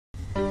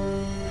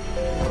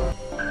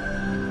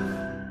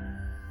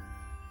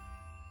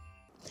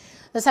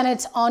The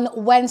Senate on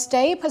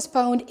Wednesday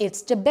postponed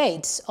its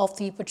debate of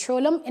the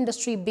Petroleum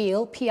Industry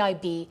Bill,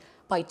 PIB,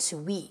 by 2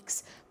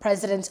 weeks.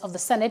 President of the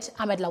Senate,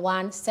 Ahmed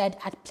Lawan, said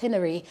at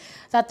plenary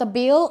that the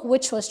bill,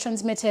 which was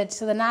transmitted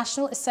to the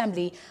National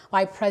Assembly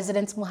by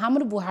President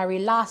Muhammadu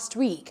Buhari last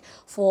week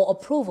for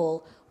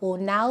approval, will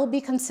now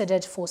be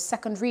considered for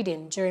second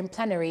reading during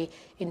plenary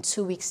in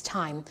 2 weeks'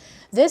 time.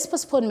 This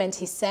postponement,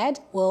 he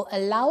said, will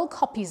allow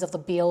copies of the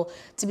bill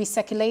to be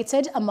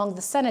circulated among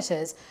the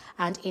senators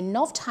and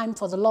enough time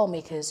for the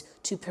lawmakers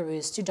to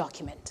peruse the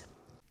document.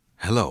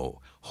 Hello,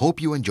 hope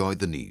you enjoyed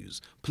the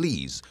news.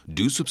 Please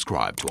do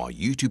subscribe to our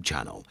YouTube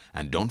channel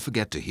and don't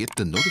forget to hit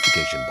the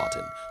notification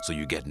button so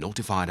you get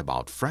notified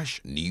about fresh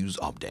news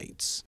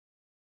updates.